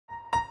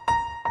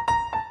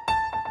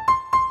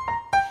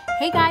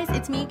Hey guys,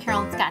 it's me,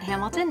 Carolyn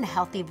Scott-Hamilton, the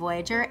Healthy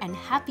Voyager, and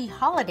happy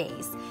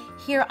holidays.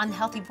 Here on the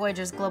Healthy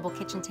Voyager's Global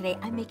Kitchen today,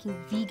 I'm making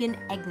vegan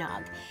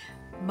eggnog.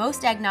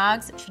 Most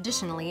eggnogs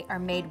traditionally are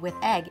made with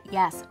egg.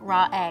 Yes,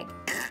 raw egg.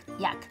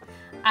 Yuck.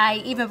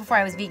 Even before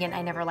I was vegan,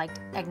 I never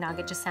liked eggnog.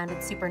 It just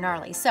sounded super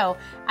gnarly. So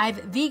I've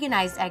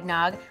veganized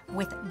eggnog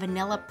with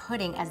vanilla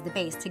pudding as the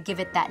base to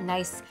give it that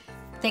nice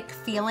thick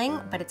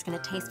feeling, but it's gonna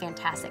taste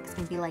fantastic. It's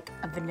gonna be like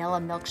a vanilla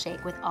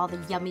milkshake with all the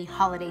yummy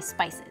holiday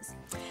spices.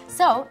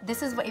 So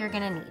this is what you're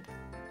gonna need.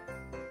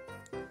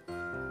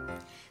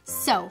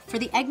 So for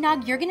the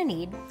eggnog, you're gonna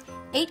need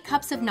 8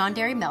 cups of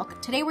non-dairy milk.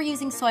 Today we're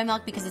using soy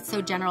milk because it's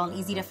so general and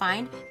easy to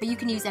find, but you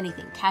can use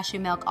anything, cashew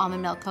milk,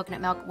 almond milk,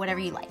 coconut milk, whatever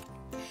you like.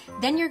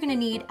 Then you're gonna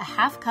need a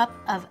 1/2 cup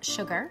of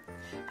sugar,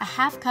 a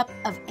 1/2 cup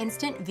of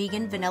instant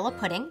vegan vanilla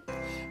pudding,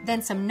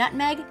 then some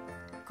nutmeg,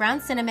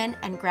 ground cinnamon,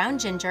 and ground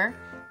ginger,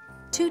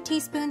 2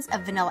 teaspoons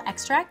of vanilla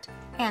extract,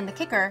 and the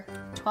kicker,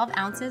 12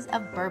 ounces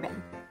of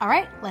bourbon. All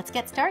right, let's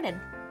get started.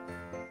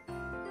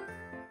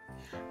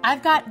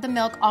 I've got the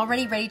milk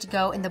already ready to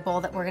go in the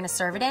bowl that we're gonna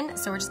serve it in,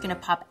 so we're just gonna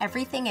pop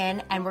everything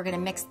in and we're gonna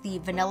mix the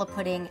vanilla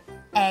pudding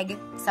egg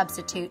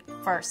substitute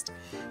first.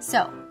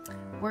 So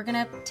we're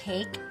gonna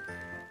take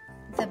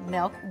the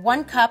milk,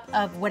 1 cup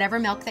of whatever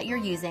milk that you're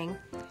using,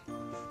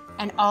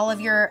 and all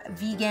of your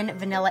vegan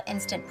vanilla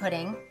instant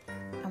pudding,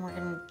 and we're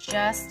gonna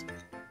just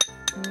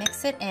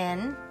mix it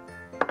in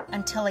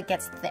until it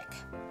gets thick.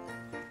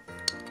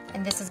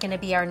 And this is gonna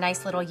be our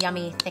nice little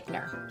yummy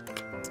thickener.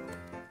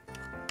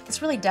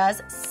 This really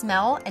does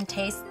smell and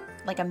taste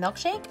like a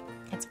milkshake.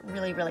 It's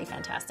really, really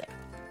fantastic.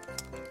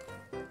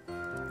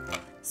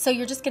 So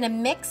you're just gonna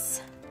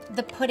mix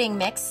the pudding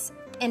mix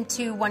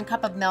into 1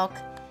 cup of milk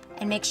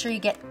and make sure you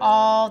get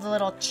all the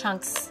little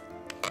chunks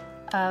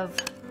of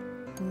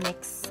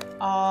mix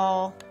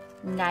all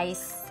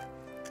nice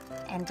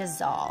and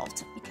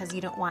dissolved, because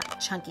you don't want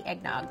chunky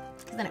eggnog,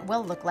 because then it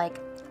will look like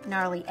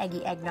gnarly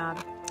eggy eggnog.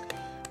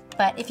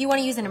 But if you want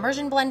to use an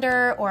immersion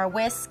blender or a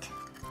whisk,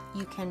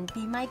 you can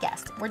be my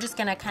guest. We're just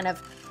gonna kind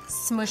of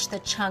smush the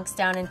chunks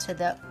down into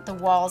the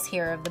walls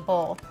here of the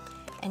bowl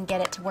and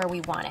get it to where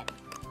we want it,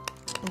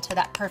 into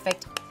that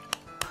perfect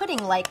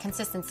pudding-like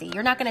consistency.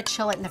 You're not gonna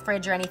chill it in the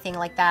fridge or anything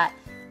like that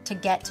to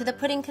get to the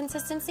pudding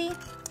consistency,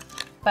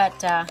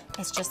 but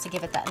it's just to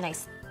give it that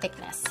nice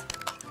thickness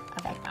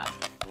of eggnog.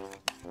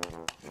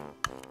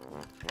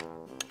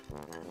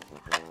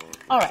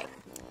 All right,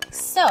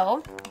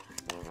 so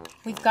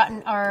we've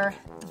gotten our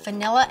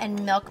vanilla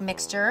and milk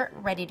mixture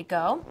ready to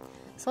go.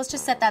 So let's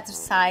just set that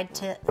aside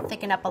to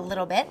thicken up a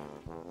little bit.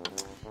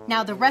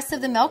 Now the rest of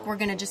the milk, we're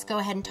gonna just go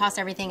ahead and toss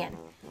everything in.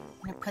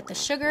 We're gonna put the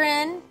sugar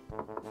in.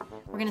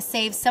 We're gonna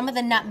save some of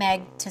the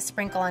nutmeg to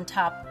sprinkle on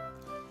top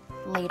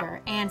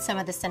later, and some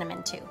of the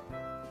cinnamon too,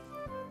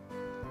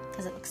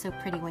 because it looks so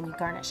pretty when you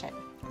garnish it.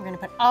 We're gonna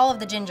put all of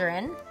the ginger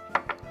in,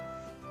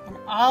 and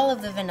all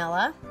of the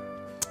vanilla,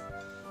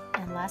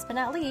 and last but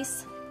not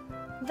least,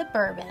 the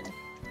bourbon.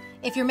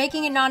 If you're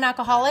making it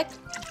non-alcoholic,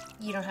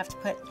 you don't have to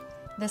put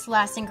this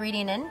last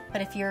ingredient in,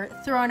 but if you're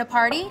throwing a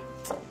party,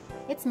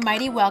 it's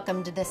mighty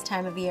welcomed this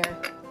time of year.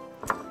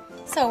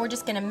 So we're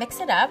just gonna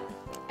mix it up,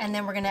 and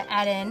then we're gonna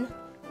add in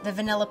the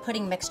vanilla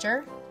pudding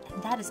mixture,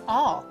 and that is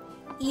all.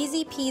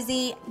 Easy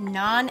peasy,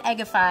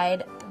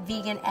 non-eggified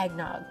vegan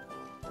eggnog.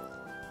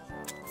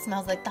 It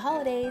smells like the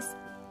holidays.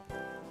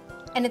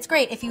 And it's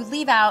great if you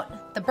leave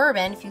out the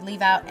bourbon,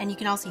 and you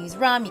can also use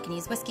rum, you can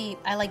use whiskey.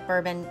 I like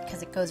bourbon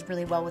because it goes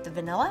really well with the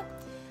vanilla.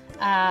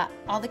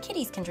 All the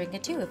kiddies can drink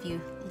it too if you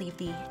leave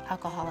the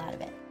alcohol out of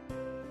it.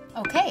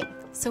 Okay,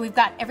 so we've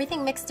got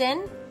everything mixed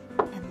in.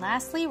 And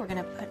lastly, we're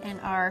gonna put in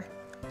our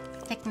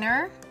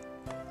thickener,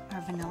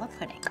 our vanilla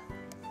pudding.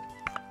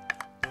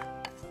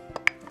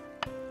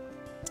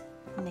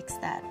 Mix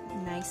that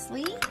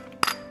nicely.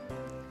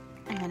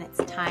 And then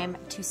it's time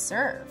to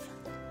serve.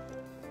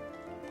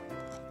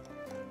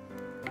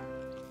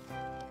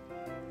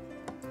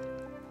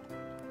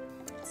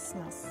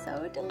 Smells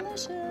so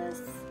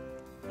delicious.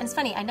 And it's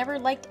funny, I never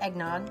liked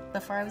eggnog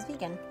before I was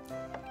vegan.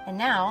 And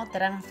now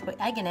that I don't have to put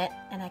egg in it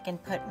and I can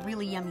put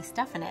really yummy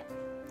stuff in it,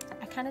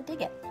 I kind of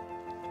dig it.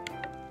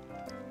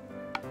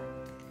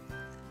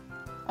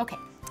 Okay,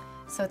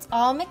 so it's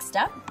all mixed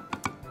up.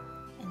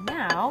 And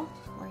now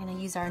we're gonna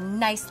use our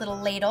nice little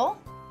ladle.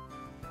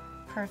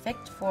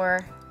 Perfect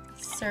for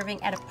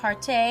serving at a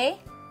party.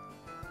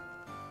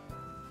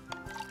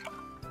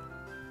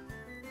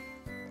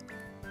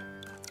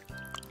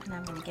 And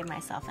I'm gonna give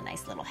myself a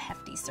nice little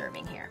hefty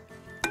serving here.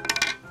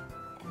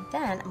 And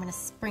then I'm gonna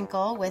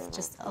sprinkle with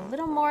just a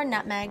little more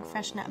nutmeg,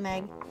 fresh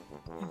nutmeg,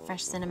 and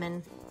fresh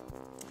cinnamon.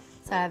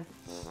 So I have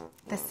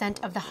the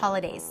scent of the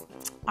holidays.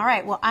 All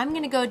right, well, I'm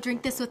gonna go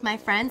drink this with my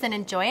friends and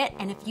enjoy it.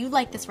 And if you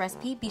like this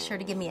recipe, be sure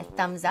to give me a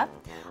thumbs up.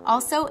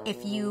 Also,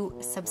 if you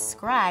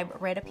subscribe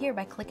right up here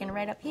by clicking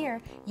right up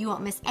here, you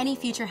won't miss any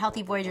future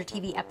Healthy Voyager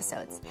TV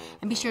episodes.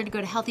 And be sure to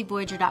go to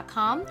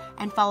healthyvoyager.com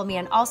and follow me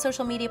on all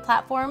social media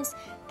platforms,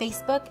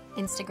 Facebook,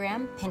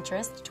 Instagram,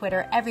 Pinterest,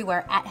 Twitter,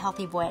 everywhere at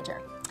Healthy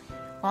Voyager.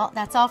 Well,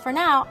 that's all for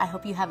now. I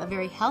hope you have a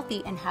very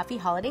healthy and happy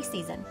holiday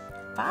season.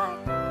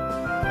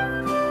 Bye.